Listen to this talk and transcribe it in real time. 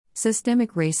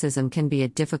Systemic racism can be a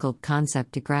difficult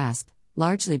concept to grasp,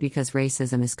 largely because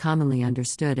racism is commonly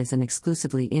understood as an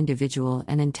exclusively individual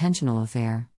and intentional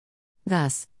affair.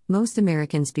 Thus, most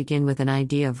Americans begin with an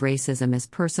idea of racism as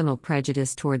personal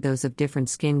prejudice toward those of different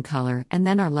skin color and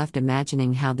then are left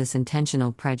imagining how this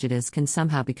intentional prejudice can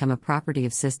somehow become a property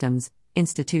of systems,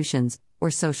 institutions,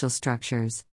 or social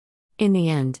structures. In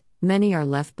the end, many are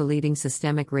left believing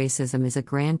systemic racism is a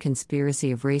grand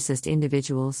conspiracy of racist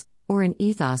individuals, or an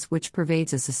ethos which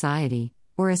pervades a society,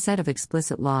 or a set of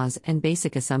explicit laws and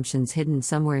basic assumptions hidden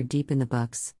somewhere deep in the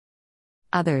books.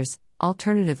 Others,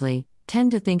 alternatively,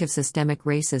 tend to think of systemic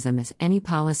racism as any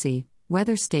policy,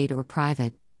 whether state or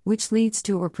private, which leads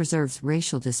to or preserves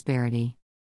racial disparity.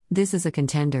 This is a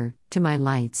contender, to my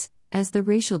lights, as the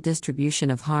racial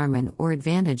distribution of harm and or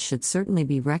advantage should certainly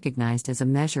be recognized as a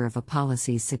measure of a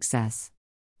policy's success.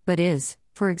 But is,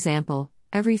 for example,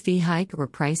 every fee hike or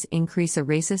price increase a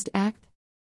racist act?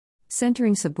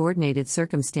 Centering subordinated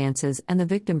circumstances and the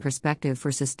victim perspective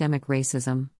for systemic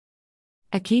racism.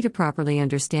 A key to properly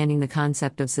understanding the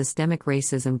concept of systemic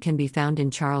racism can be found in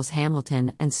Charles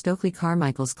Hamilton and Stokely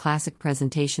Carmichael's classic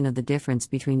presentation of the difference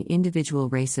between individual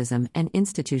racism and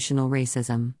institutional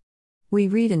racism. We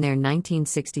read in their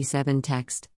 1967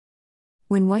 text,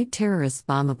 "When white terrorists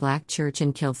bomb a black church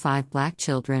and kill 5 black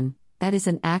children, that is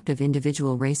an act of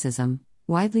individual racism,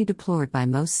 widely deplored by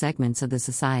most segments of the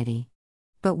society.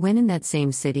 But when in that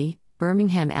same city,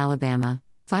 Birmingham, Alabama,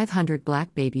 500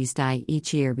 black babies die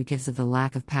each year because of the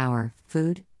lack of power,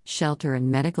 food, shelter, and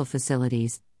medical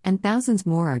facilities, and thousands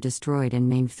more are destroyed and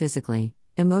maimed physically,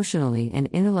 emotionally, and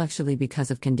intellectually because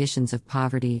of conditions of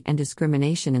poverty and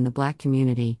discrimination in the black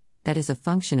community, that is a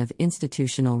function of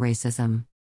institutional racism.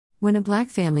 When a black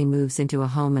family moves into a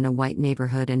home in a white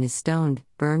neighborhood and is stoned,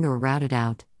 burned, or routed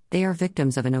out, they are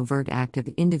victims of an overt act of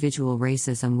individual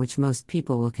racism which most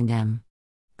people will condemn.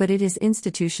 But it is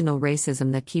institutional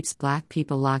racism that keeps black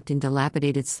people locked in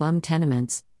dilapidated slum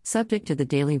tenements, subject to the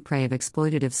daily prey of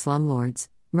exploitative slumlords,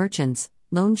 merchants,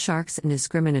 loan sharks, and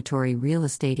discriminatory real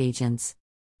estate agents.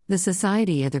 The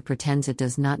society either pretends it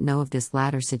does not know of this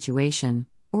latter situation,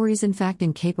 or is in fact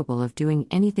incapable of doing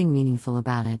anything meaningful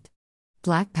about it."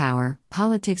 Black Power,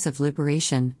 Politics of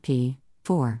Liberation, p.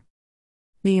 4.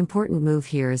 The important move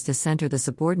here is to center the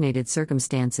subordinated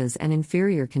circumstances and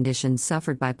inferior conditions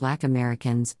suffered by Black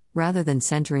Americans, rather than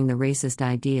centering the racist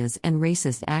ideas and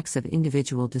racist acts of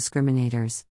individual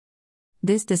discriminators.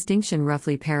 This distinction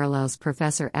roughly parallels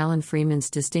Professor Alan Freeman's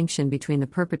distinction between the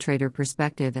perpetrator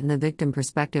perspective and the victim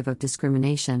perspective of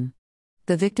discrimination.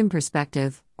 The victim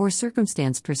perspective, or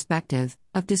circumstance perspective,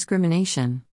 of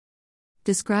discrimination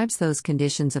describes those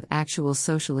conditions of actual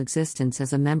social existence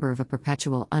as a member of a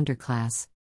perpetual underclass.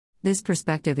 This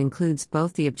perspective includes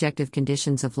both the objective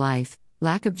conditions of life,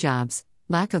 lack of jobs,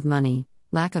 lack of money,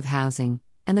 lack of housing,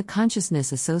 and the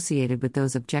consciousness associated with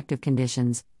those objective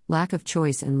conditions, lack of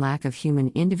choice and lack of human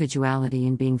individuality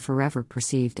in being forever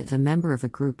perceived as a member of a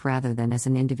group rather than as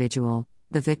an individual.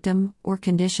 The victim, or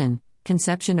condition,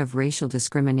 conception of racial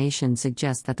discrimination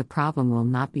suggests that the problem will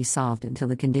not be solved until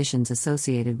the conditions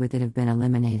associated with it have been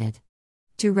eliminated.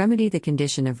 To remedy the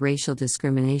condition of racial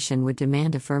discrimination would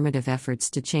demand affirmative efforts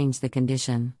to change the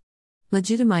condition.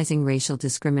 Legitimizing Racial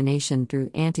Discrimination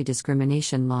Through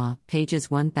Anti-Discrimination Law,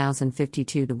 pages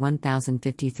 1052 to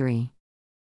 1053.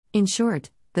 In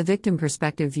short, the victim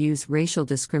perspective views racial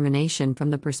discrimination from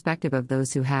the perspective of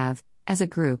those who have, as a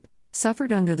group,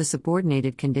 suffered under the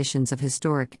subordinated conditions of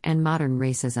historic and modern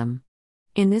racism.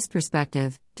 In this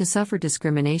perspective, to suffer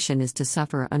discrimination is to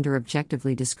suffer under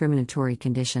objectively discriminatory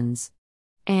conditions.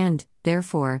 And,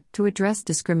 therefore, to address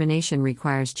discrimination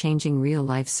requires changing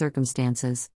real-life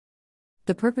circumstances.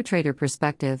 The perpetrator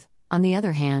perspective, on the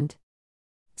other hand,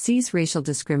 sees racial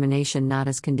discrimination not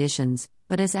as conditions,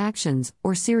 but as actions,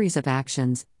 or series of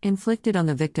actions, inflicted on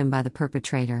the victim by the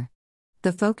perpetrator.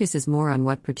 The focus is more on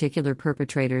what particular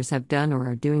perpetrators have done or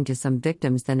are doing to some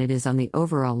victims than it is on the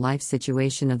overall life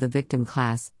situation of the victim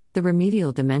class. The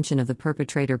remedial dimension of the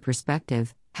perpetrator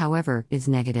perspective, however, is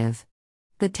negative.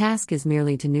 The task is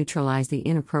merely to neutralize the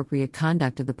inappropriate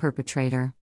conduct of the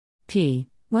perpetrator. p.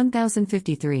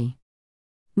 1053.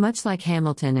 Much like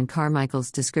Hamilton and Carmichael's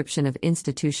description of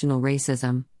institutional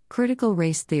racism, critical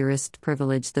race theorists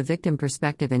privilege the victim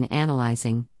perspective in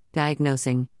analyzing,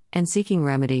 diagnosing, and seeking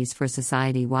remedies for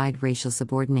society-wide racial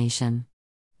subordination.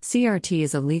 CRT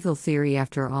is a legal theory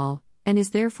after all, and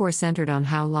is therefore centered on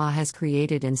how law has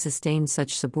created and sustained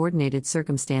such subordinated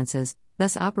circumstances,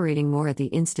 thus operating more at the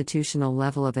institutional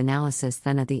level of analysis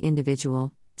than at the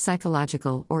individual,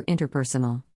 psychological, or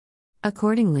interpersonal.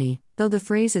 Accordingly, though the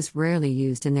phrase is rarely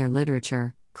used in their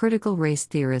literature, Critical race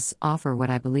theorists offer what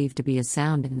I believe to be a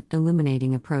sound and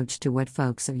illuminating approach to what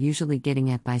folks are usually getting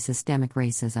at by systemic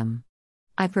racism.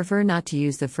 I prefer not to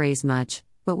use the phrase much,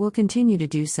 but will continue to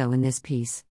do so in this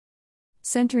piece.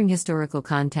 Centering historical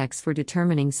context for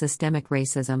determining systemic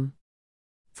racism.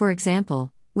 For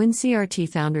example, when CRT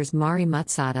founders Mari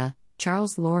Matsada,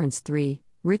 Charles Lawrence III,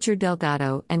 Richard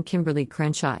Delgado, and Kimberly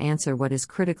Crenshaw answer what is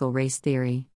critical race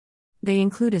theory, they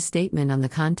include a statement on the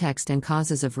context and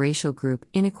causes of racial group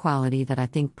inequality that I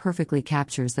think perfectly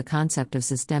captures the concept of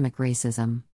systemic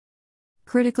racism.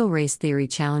 Critical race theory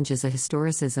challenges a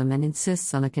historicism and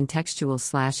insists on a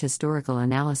contextual/historical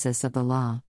analysis of the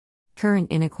law.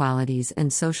 Current inequalities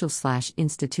and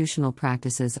social/institutional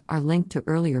practices are linked to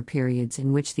earlier periods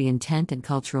in which the intent and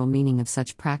cultural meaning of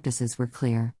such practices were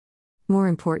clear. More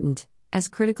important, as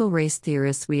critical race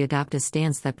theorists, we adopt a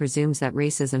stance that presumes that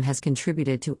racism has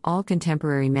contributed to all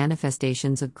contemporary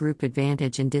manifestations of group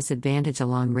advantage and disadvantage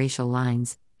along racial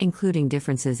lines, including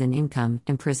differences in income,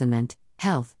 imprisonment,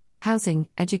 health, housing,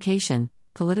 education,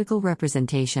 political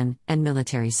representation, and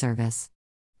military service.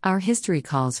 Our history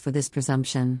calls for this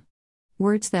presumption.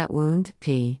 Words that wound,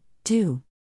 p. 2.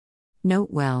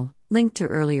 Note well, linked to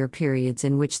earlier periods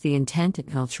in which the intent and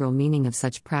cultural meaning of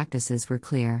such practices were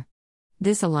clear.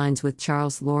 This aligns with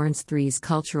Charles Lawrence III's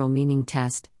cultural meaning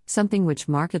test, something which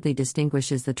markedly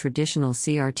distinguishes the traditional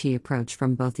CRT approach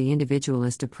from both the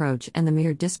individualist approach and the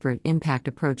mere disparate impact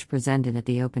approach presented at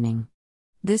the opening.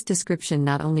 This description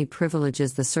not only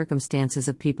privileges the circumstances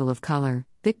of people of color,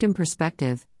 victim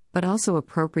perspective, but also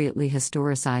appropriately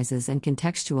historicizes and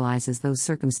contextualizes those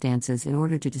circumstances in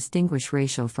order to distinguish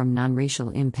racial from non-racial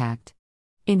impact.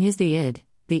 In his The Id,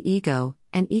 the Ego,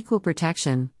 and Equal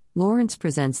Protection, Lawrence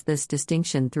presents this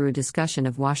distinction through a discussion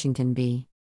of Washington v.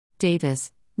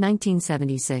 Davis,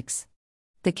 1976.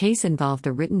 The case involved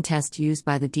a written test used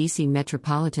by the D.C.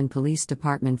 Metropolitan Police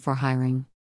Department for hiring.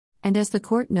 And as the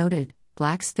court noted,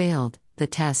 blacks failed the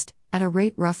test at a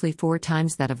rate roughly 4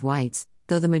 times that of whites,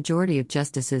 though the majority of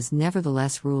justices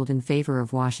nevertheless ruled in favor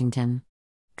of Washington.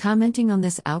 Commenting on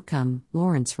this outcome,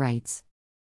 Lawrence writes,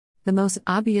 "The most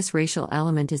obvious racial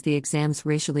element is the exam's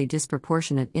racially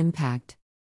disproportionate impact.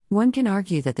 One can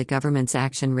argue that the government's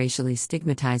action racially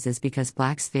stigmatizes because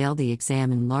blacks fail the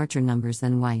exam in larger numbers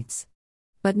than whites.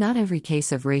 But not every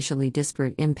case of racially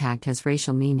disparate impact has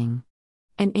racial meaning.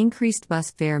 An increased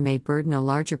bus fare may burden a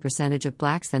larger percentage of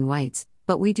blacks than whites,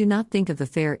 but we do not think of the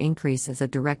fare increase as a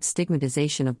direct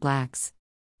stigmatization of blacks.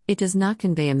 It does not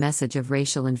convey a message of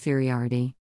racial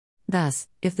inferiority. Thus,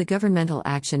 if the governmental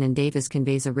action in Davis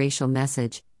conveys a racial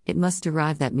message, it must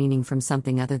derive that meaning from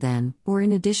something other than, or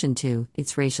in addition to,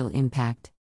 its racial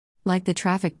impact. Like the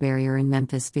traffic barrier in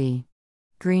Memphis v.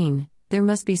 Green, there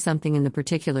must be something in the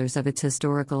particulars of its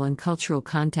historical and cultural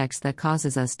context that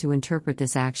causes us to interpret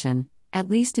this action, at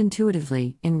least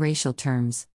intuitively, in racial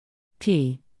terms."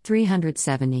 p.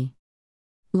 370.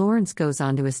 Lawrence goes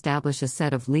on to establish a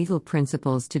set of legal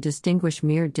principles to distinguish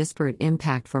mere disparate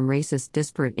impact from racist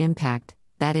disparate impact,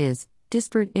 that is,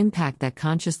 disparate impact that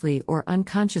consciously or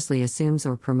unconsciously assumes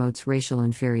or promotes racial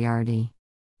inferiority.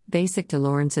 Basic to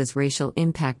Lawrence's racial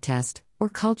impact test, or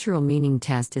cultural meaning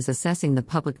test, is assessing the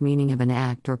public meaning of an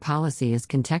act or policy as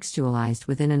contextualized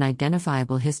within an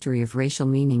identifiable history of racial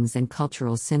meanings and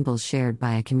cultural symbols shared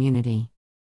by a community.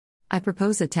 I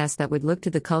propose a test that would look to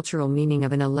the cultural meaning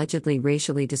of an allegedly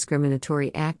racially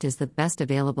discriminatory act as the best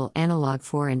available analog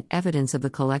for and evidence of the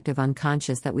collective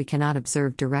unconscious that we cannot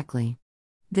observe directly.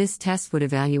 This test would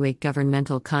evaluate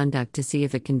governmental conduct to see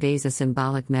if it conveys a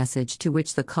symbolic message to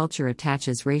which the culture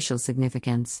attaches racial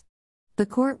significance. The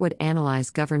court would analyze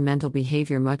governmental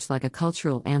behavior much like a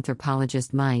cultural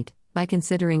anthropologist might, by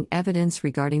considering evidence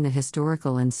regarding the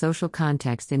historical and social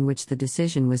context in which the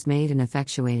decision was made and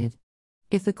effectuated.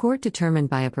 If the court determined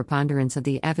by a preponderance of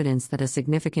the evidence that a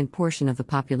significant portion of the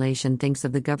population thinks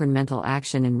of the governmental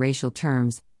action in racial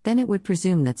terms, then it would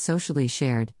presume that socially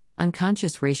shared,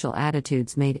 unconscious racial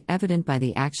attitudes made evident by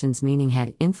the action's meaning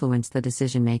had influenced the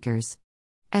decision-makers.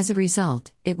 As a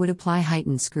result, it would apply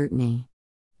heightened scrutiny.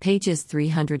 Pages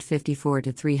 354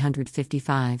 to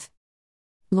 355.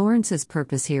 Lawrence's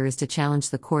purpose here is to challenge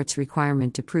the court's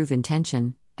requirement to prove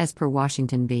intention, as per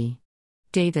Washington v.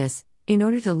 Davis, in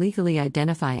order to legally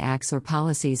identify acts or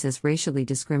policies as racially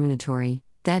discriminatory,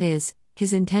 that is,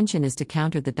 his intention is to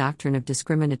counter the doctrine of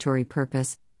discriminatory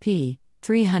purpose, p.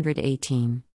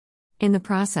 318. In the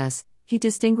process, he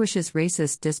distinguishes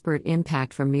racist disparate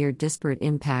impact from mere disparate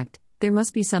impact. There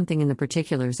must be something in the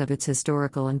particulars of its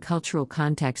historical and cultural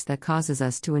context that causes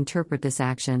us to interpret this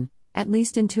action, at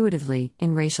least intuitively,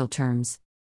 in racial terms.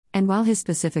 And while his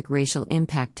specific racial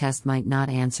impact test might not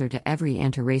answer to every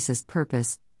anti-racist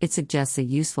purpose, it suggests a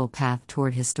useful path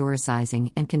toward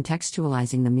historicizing and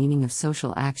contextualizing the meaning of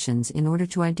social actions in order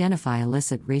to identify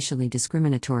illicit racially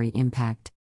discriminatory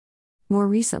impact. More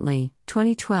recently,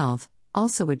 2012,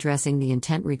 also addressing the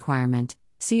intent requirement,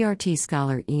 CRT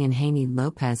scholar Ian Haney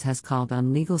Lopez has called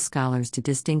on legal scholars to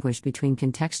distinguish between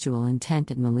contextual intent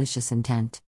and malicious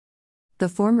intent. The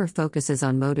former focuses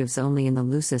on motives only in the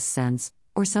loosest sense,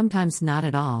 or sometimes not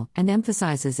at all, and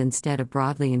emphasizes instead a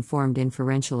broadly informed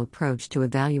inferential approach to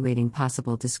evaluating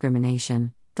possible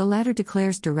discrimination. The latter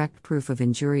declares direct proof of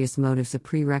injurious motives a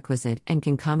prerequisite and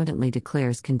concomitantly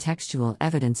declares contextual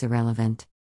evidence irrelevant.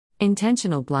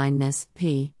 Intentional blindness,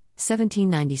 p.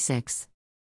 1796.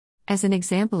 As an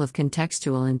example of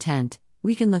contextual intent,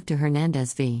 we can look to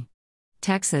Hernandez v.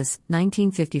 Texas,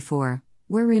 1954,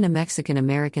 wherein a Mexican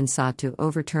American sought to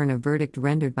overturn a verdict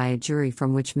rendered by a jury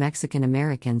from which Mexican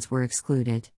Americans were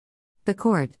excluded. The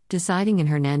court, deciding in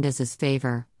Hernandez's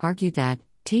favor, argued that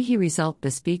the result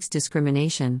bespeaks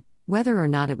discrimination, whether or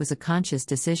not it was a conscious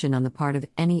decision on the part of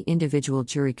any individual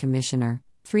jury commissioner.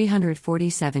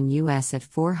 347 U.S. at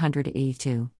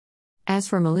 482. As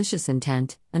for malicious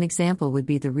intent, an example would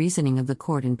be the reasoning of the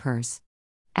court in Pers.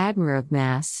 Admirer of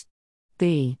Mass.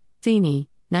 B. Feeney,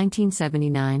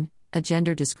 1979, a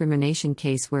gender discrimination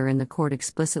case wherein the court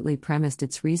explicitly premised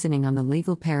its reasoning on the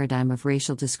legal paradigm of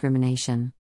racial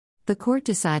discrimination. The court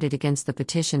decided against the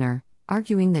petitioner,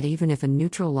 arguing that even if a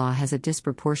neutral law has a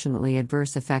disproportionately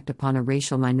adverse effect upon a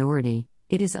racial minority,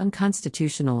 it is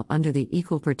unconstitutional under the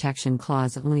Equal Protection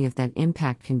Clause only if that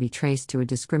impact can be traced to a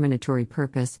discriminatory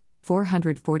purpose.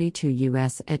 442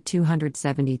 U.S. at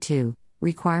 272,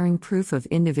 requiring proof of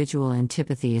individual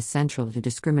antipathy is central to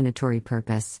discriminatory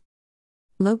purpose.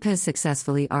 Lopez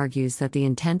successfully argues that the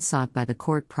intent sought by the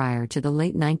court prior to the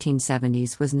late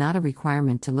 1970s was not a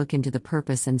requirement to look into the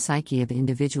purpose and psyche of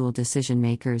individual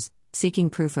decision-makers, seeking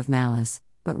proof of malice,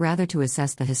 but rather to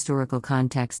assess the historical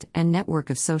context and network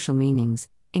of social meanings,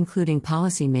 including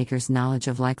policymakers' knowledge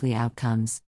of likely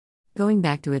outcomes. Going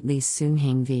back to at least Soon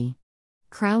Hing v.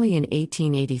 Crowley in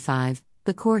 1885,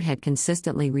 the court had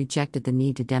consistently rejected the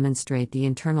need to demonstrate the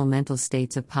internal mental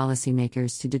states of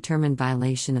policymakers to determine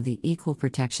violation of the Equal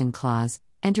Protection Clause,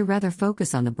 and to rather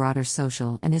focus on the broader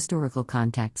social and historical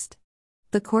context.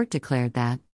 The court declared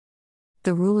that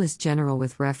the rule is general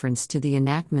with reference to the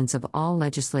enactments of all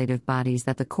legislative bodies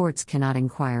that the courts cannot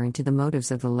inquire into the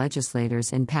motives of the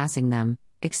legislators in passing them,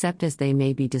 except as they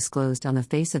may be disclosed on the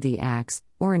face of the acts,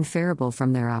 or inferable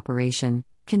from their operation,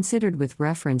 considered with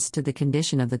reference to the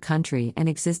condition of the country and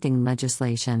existing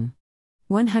legislation.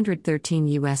 113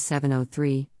 U.S.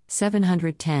 703,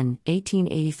 710,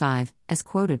 1885, as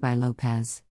quoted by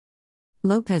Lopez.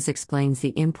 Lopez explains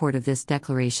the import of this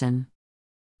declaration.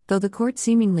 Though the court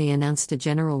seemingly announced a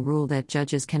general rule that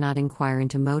judges cannot inquire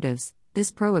into motives,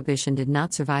 this prohibition did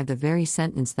not survive the very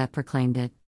sentence that proclaimed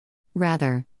it.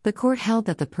 Rather, the court held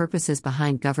that the purposes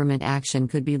behind government action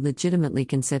could be legitimately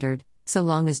considered, so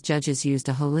long as judges used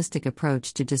a holistic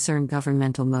approach to discern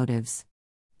governmental motives.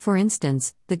 For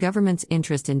instance, the government's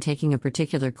interest in taking a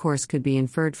particular course could be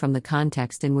inferred from the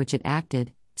context in which it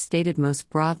acted, stated most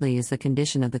broadly as the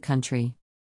condition of the country.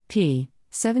 p.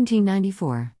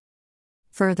 1794.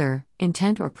 Further,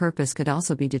 intent or purpose could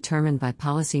also be determined by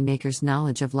policymakers'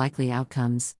 knowledge of likely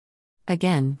outcomes.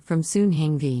 Again, from Soon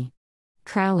Hing v.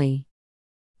 Crowley.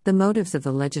 The motives of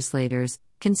the legislators,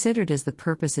 considered as the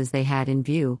purposes they had in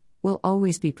view, will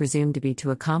always be presumed to be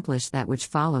to accomplish that which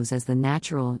follows as the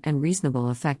natural and reasonable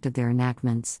effect of their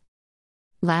enactments.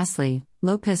 Lastly,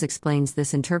 Lopez explains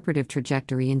this interpretive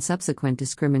trajectory in subsequent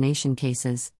discrimination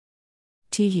cases.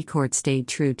 The court stayed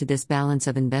true to this balance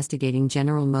of investigating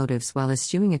general motives while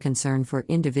eschewing a concern for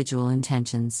individual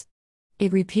intentions.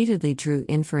 It repeatedly drew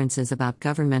inferences about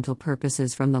governmental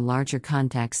purposes from the larger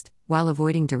context, while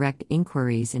avoiding direct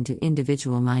inquiries into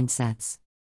individual mindsets.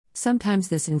 Sometimes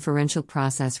this inferential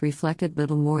process reflected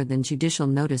little more than judicial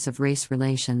notice of race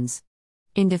relations.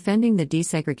 In defending the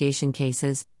desegregation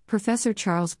cases, Professor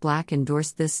Charles Black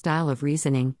endorsed this style of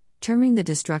reasoning, terming the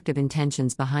destructive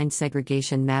intentions behind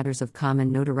segregation matters of common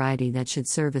notoriety that should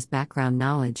serve as background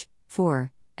knowledge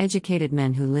for educated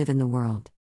men who live in the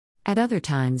world. At other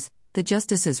times, the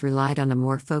justices relied on a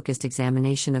more focused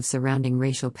examination of surrounding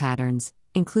racial patterns,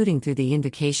 including through the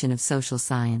invocation of social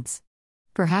science.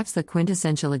 Perhaps the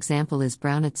quintessential example is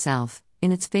Brown itself,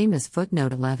 in its famous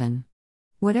footnote 11.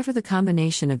 Whatever the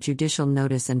combination of judicial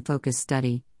notice and focused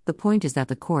study, the point is that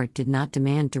the court did not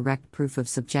demand direct proof of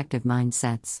subjective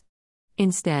mindsets.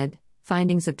 Instead,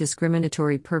 findings of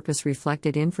discriminatory purpose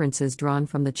reflected inferences drawn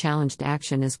from the challenged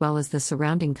action as well as the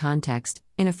surrounding context,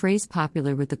 in a phrase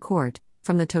popular with the court,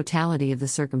 from the totality of the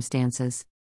circumstances.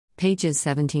 Pages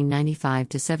 1795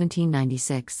 to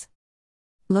 1796.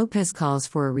 Lopez calls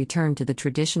for a return to the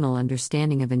traditional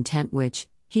understanding of intent which,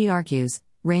 he argues,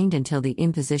 reigned until the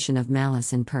imposition of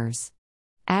malice in pers.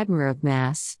 Admirer of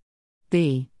Mass.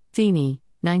 B. Feeney,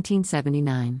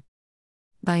 1979.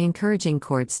 By encouraging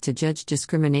courts to judge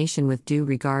discrimination with due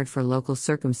regard for local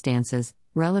circumstances,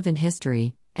 relevant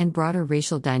history, and broader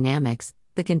racial dynamics,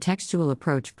 the contextual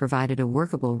approach provided a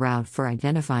workable route for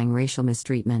identifying racial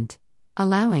mistreatment,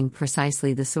 allowing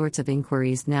precisely the sorts of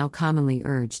inquiries now commonly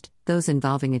urged, those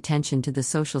involving attention to the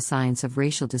social science of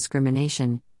racial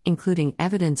discrimination, including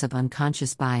evidence of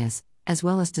unconscious bias, as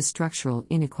well as to structural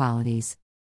inequalities.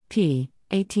 P.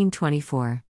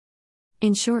 1824.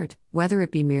 In short, whether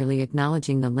it be merely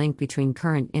acknowledging the link between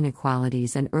current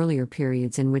inequalities and earlier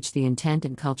periods in which the intent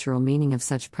and cultural meaning of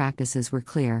such practices were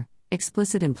clear,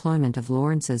 explicit employment of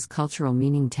Lawrence's cultural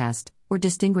meaning test, or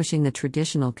distinguishing the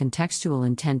traditional contextual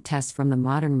intent test from the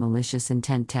modern malicious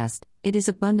intent test, it is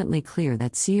abundantly clear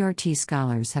that CRT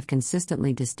scholars have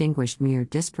consistently distinguished mere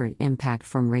disparate impact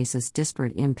from racist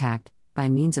disparate impact, by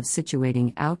means of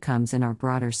situating outcomes in our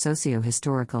broader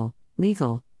socio-historical,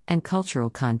 legal, and cultural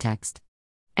context.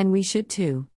 And we should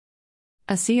too.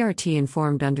 A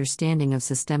CRT-informed understanding of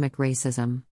systemic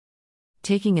racism.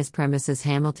 Taking as premises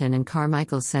Hamilton and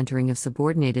Carmichael's centering of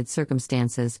subordinated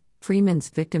circumstances, Freeman's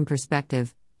victim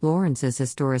perspective, Lawrence's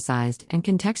historicized and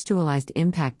contextualized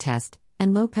impact test,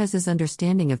 and Lopez's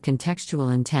understanding of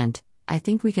contextual intent, I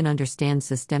think we can understand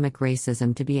systemic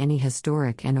racism to be any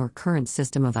historic and/or current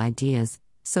system of ideas,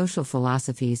 social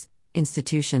philosophies,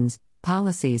 institutions,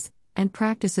 policies, and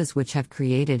practices which have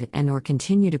created and/or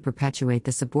continue to perpetuate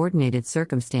the subordinated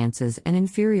circumstances and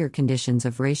inferior conditions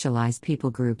of racialized people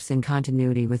groups in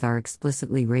continuity with our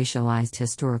explicitly racialized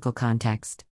historical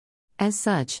context. As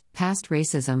such, past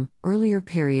racism, earlier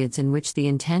periods in which the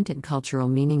intent and cultural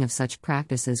meaning of such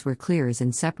practices were clear, is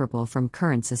inseparable from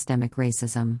current systemic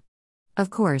racism. Of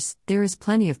course, there is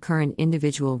plenty of current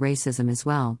individual racism as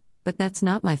well, but that's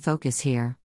not my focus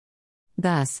here.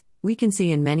 Thus, we can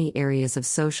see in many areas of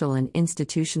social and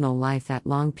institutional life that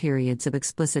long periods of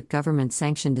explicit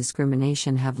government-sanctioned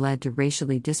discrimination have led to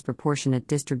racially disproportionate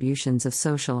distributions of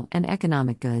social and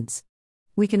economic goods.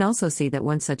 We can also see that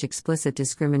once such explicit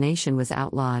discrimination was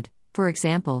outlawed, for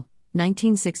example,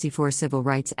 1964 Civil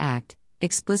Rights Act,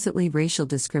 explicitly racial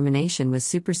discrimination was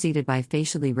superseded by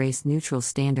facially race-neutral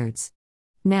standards.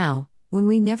 Now, when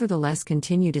we nevertheless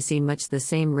continue to see much the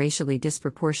same racially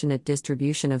disproportionate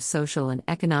distribution of social and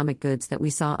economic goods that we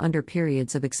saw under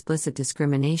periods of explicit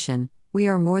discrimination, we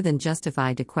are more than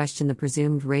justified to question the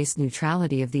presumed race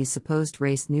neutrality of these supposed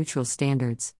race-neutral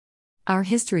standards. Our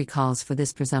history calls for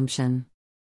this presumption.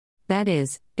 That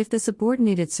is, if the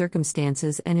subordinated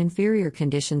circumstances and inferior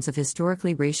conditions of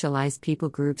historically racialized people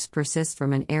groups persist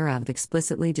from an era of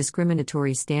explicitly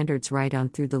discriminatory standards right on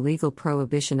through the legal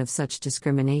prohibition of such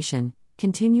discrimination,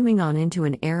 continuing on into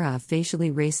an era of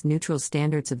facially race-neutral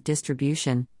standards of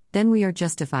distribution, then we are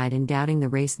justified in doubting the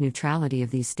race neutrality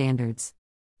of these standards.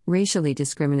 Racially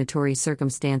discriminatory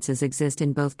circumstances exist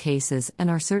in both cases and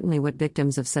are certainly what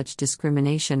victims of such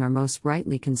discrimination are most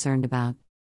rightly concerned about.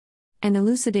 An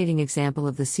elucidating example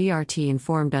of the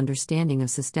CRT-informed understanding of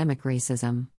systemic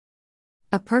racism.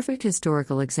 A perfect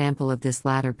historical example of this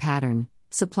latter pattern,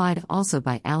 supplied also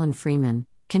by Alan Freeman,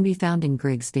 can be found in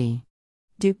Griggs v.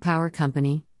 Duke Power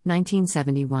Company,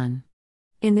 1971.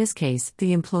 In this case,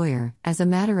 the employer, as a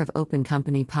matter of open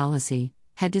company policy,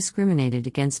 had discriminated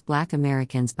against Black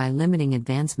Americans by limiting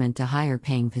advancement to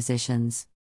higher-paying positions.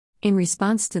 In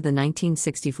response to the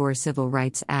 1964 Civil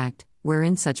Rights Act,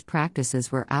 wherein such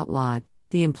practices were outlawed,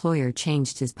 the employer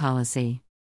changed his policy.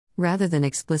 Rather than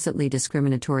explicitly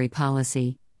discriminatory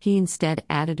policy, he instead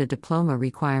added a diploma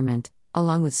requirement,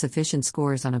 along with sufficient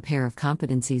scores on a pair of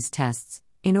competencies tests,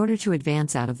 in order to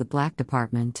advance out of the Black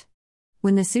department.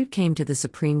 When the suit came to the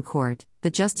Supreme Court,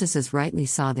 the justices rightly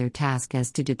saw their task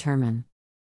as to determine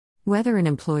whether an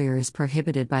employer is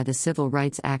prohibited by the Civil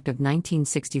Rights Act of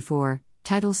 1964,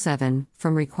 Title VII,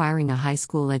 from requiring a high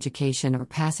school education or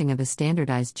passing of a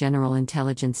standardized general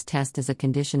intelligence test as a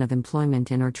condition of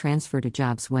employment in or transfer to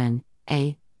jobs when,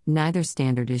 a. neither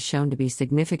standard is shown to be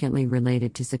significantly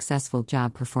related to successful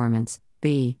job performance,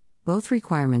 b. both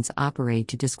requirements operate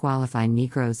to disqualify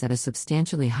Negroes at a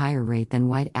substantially higher rate than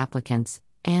white applicants,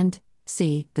 and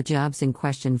c. the jobs in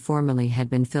question formerly had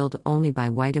been filled only by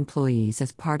white employees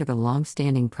as part of a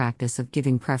long-standing practice of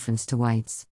giving preference to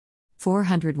whites.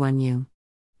 401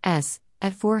 U.S.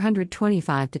 at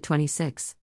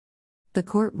 425-26. The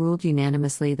court ruled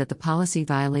unanimously that the policy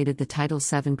violated the Title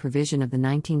VII provision of the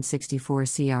 1964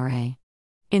 CRA.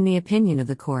 In the opinion of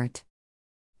the court,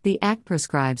 The Act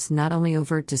prescribes not only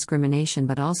overt discrimination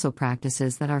but also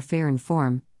practices that are fair in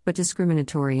form, but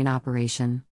discriminatory in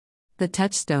operation. The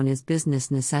touchstone is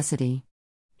business necessity.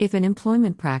 If an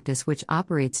employment practice which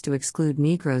operates to exclude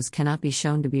Negroes cannot be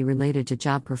shown to be related to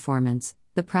job performance,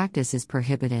 the practice is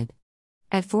prohibited.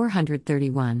 At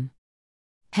 431.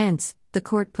 Hence, the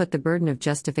court put the burden of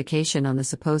justification on the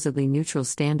supposedly neutral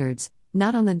standards,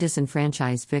 not on the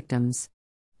disenfranchised victims.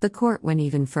 The court went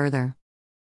even further.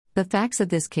 The facts of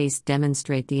this case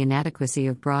demonstrate the inadequacy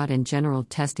of broad and general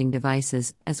testing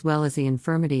devices, as well as the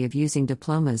infirmity of using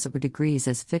diplomas or degrees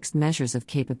as fixed measures of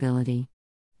capability.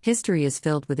 History is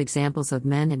filled with examples of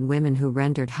men and women who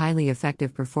rendered highly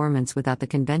effective performance without the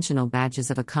conventional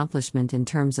badges of accomplishment in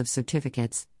terms of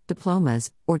certificates, diplomas,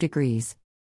 or degrees.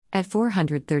 At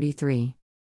 433.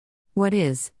 What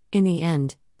is, in the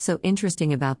end, so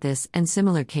interesting about this and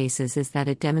similar cases is that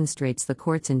it demonstrates the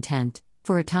court's intent,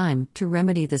 for a time, to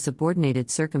remedy the subordinated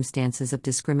circumstances of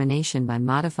discrimination by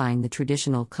modifying the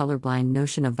traditional colorblind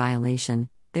notion of violation,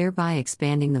 thereby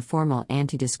expanding the formal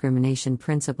anti-discrimination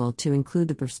principle to include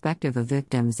the perspective of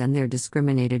victims and their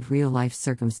discriminated real-life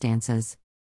circumstances.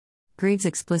 Graves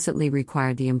explicitly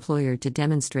required the employer to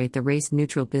demonstrate the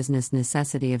race-neutral business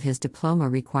necessity of his diploma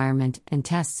requirement and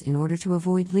tests in order to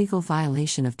avoid legal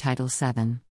violation of Title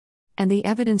VII. And the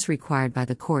evidence required by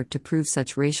the court to prove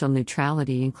such racial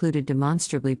neutrality included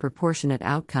demonstrably proportionate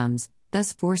outcomes,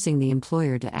 thus forcing the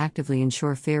employer to actively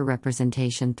ensure fair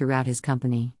representation throughout his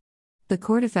company. The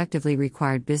court effectively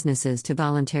required businesses to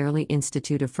voluntarily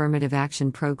institute affirmative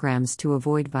action programs to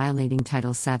avoid violating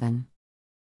Title VII.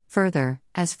 Further,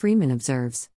 as Freeman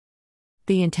observes,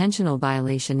 the intentional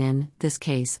violation in this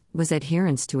case was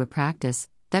adherence to a practice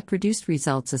that produced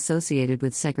results associated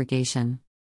with segregation.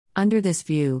 Under this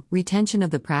view, retention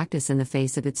of the practice in the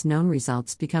face of its known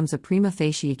results becomes a prima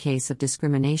facie case of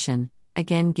discrimination,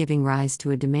 again giving rise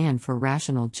to a demand for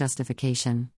rational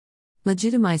justification.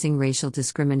 Legitimizing racial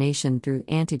discrimination through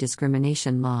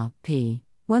anti-discrimination law, p.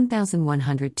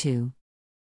 1102.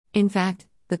 In fact,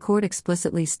 the court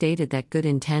explicitly stated that good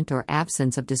intent or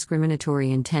absence of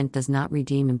discriminatory intent does not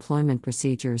redeem employment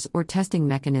procedures or testing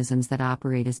mechanisms that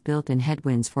operate as built-in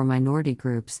headwinds for minority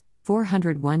groups,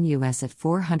 401 U.S. at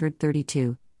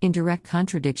 432, in direct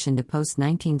contradiction to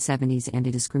post-1970s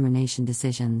anti-discrimination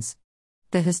decisions.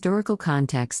 The historical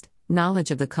context,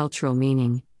 knowledge of the cultural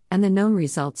meaning, and the known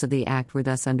results of the Act were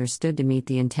thus understood to meet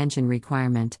the intention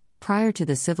requirement, prior to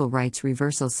the civil rights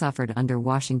reversal suffered under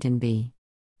Washington v.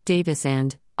 Davis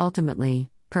and, ultimately,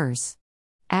 Peirce.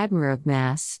 Admirer of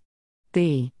Mass.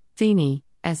 v. Feeney,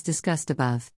 as discussed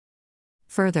above.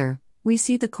 Further, we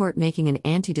see the court making an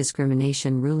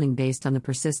anti-discrimination ruling based on the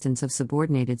persistence of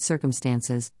subordinated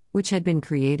circumstances, which had been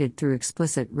created through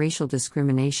explicit racial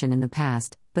discrimination in the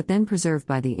past, but then preserved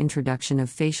by the introduction of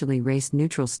facially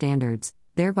race-neutral standards,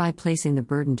 thereby placing the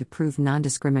burden to prove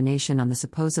non-discrimination on the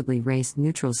supposedly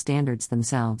race-neutral standards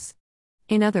themselves.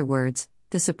 In other words,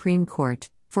 the Supreme Court,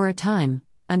 for a time,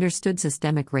 understood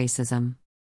systemic racism.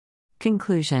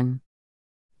 Conclusion.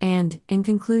 And, in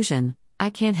conclusion, I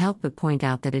can't help but point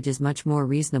out that it is much more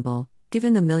reasonable,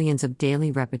 given the millions of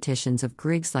daily repetitions of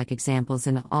Griggs-like examples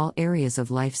in all areas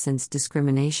of life since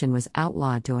discrimination was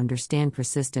outlawed, to understand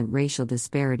persistent racial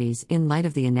disparities in light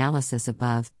of the analysis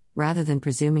above, rather than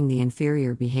presuming the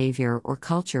inferior behavior or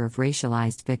culture of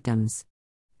racialized victims.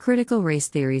 Critical race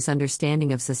theory's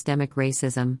understanding of systemic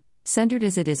racism, centered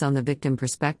as it is on the victim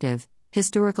perspective,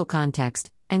 historical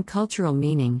context, and cultural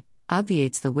meaning,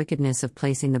 obviates the wickedness of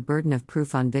placing the burden of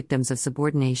proof on victims of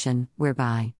subordination,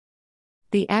 whereby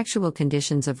the actual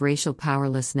conditions of racial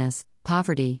powerlessness,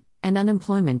 poverty, and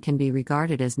unemployment can be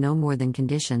regarded as no more than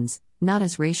conditions, not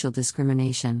as racial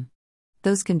discrimination.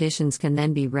 Those conditions can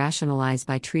then be rationalized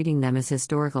by treating them as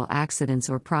historical accidents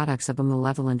or products of a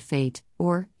malevolent fate,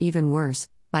 or, even worse,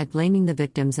 by blaming the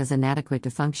victims as inadequate to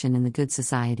function in the good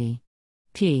society.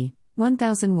 p.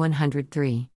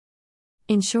 1103.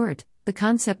 In short, the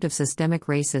concept of systemic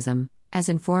racism, as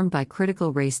informed by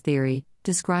critical race theory,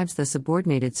 describes the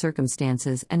subordinated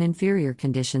circumstances and inferior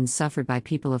conditions suffered by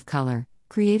people of color,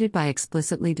 created by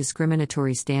explicitly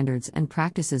discriminatory standards and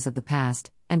practices of the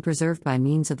past, and preserved by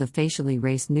means of the facially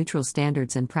race-neutral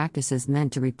standards and practices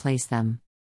meant to replace them.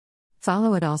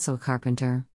 Follow it also,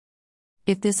 Carpenter.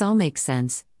 If this all makes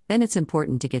sense, then it's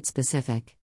important to get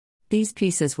specific. These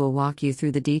pieces will walk you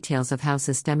through the details of how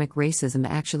systemic racism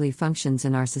actually functions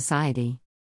in our society.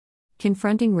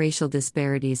 Confronting Racial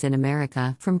Disparities in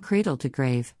America from Cradle to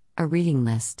Grave, a reading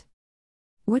list.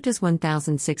 What does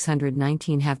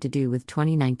 1619 have to do with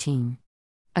 2019?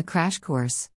 A crash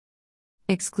course.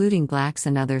 Excluding blacks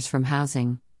and others from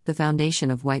housing, the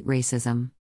foundation of white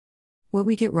racism. What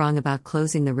we get wrong about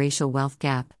closing the racial wealth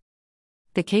gap.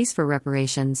 The case for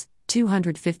reparations: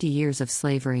 250 years of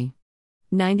slavery,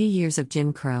 90 years of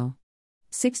Jim Crow,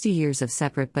 60 years of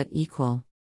separate but equal,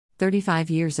 35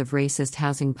 years of racist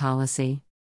housing policy.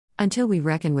 Until we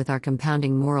reckon with our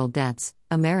compounding moral debts,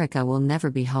 America will never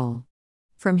be whole.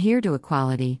 From here to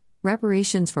equality,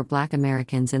 reparations for Black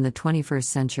Americans in the 21st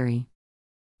century.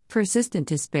 Persistent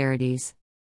disparities.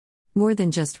 More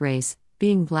than just race,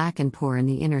 being Black and poor in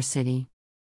the inner city.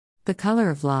 The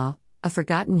color of law, a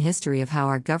forgotten history of how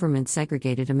our government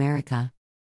segregated America.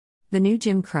 The new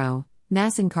Jim Crow,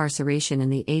 mass incarceration in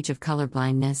the age of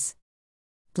colorblindness.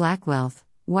 Black wealth,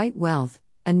 white wealth,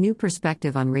 a new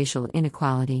perspective on racial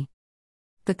inequality.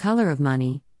 The color of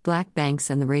money, Black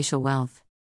banks and the racial wealth.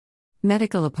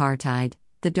 Medical apartheid,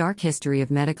 the dark history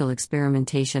of medical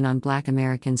experimentation on Black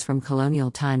Americans from colonial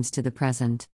times to the present.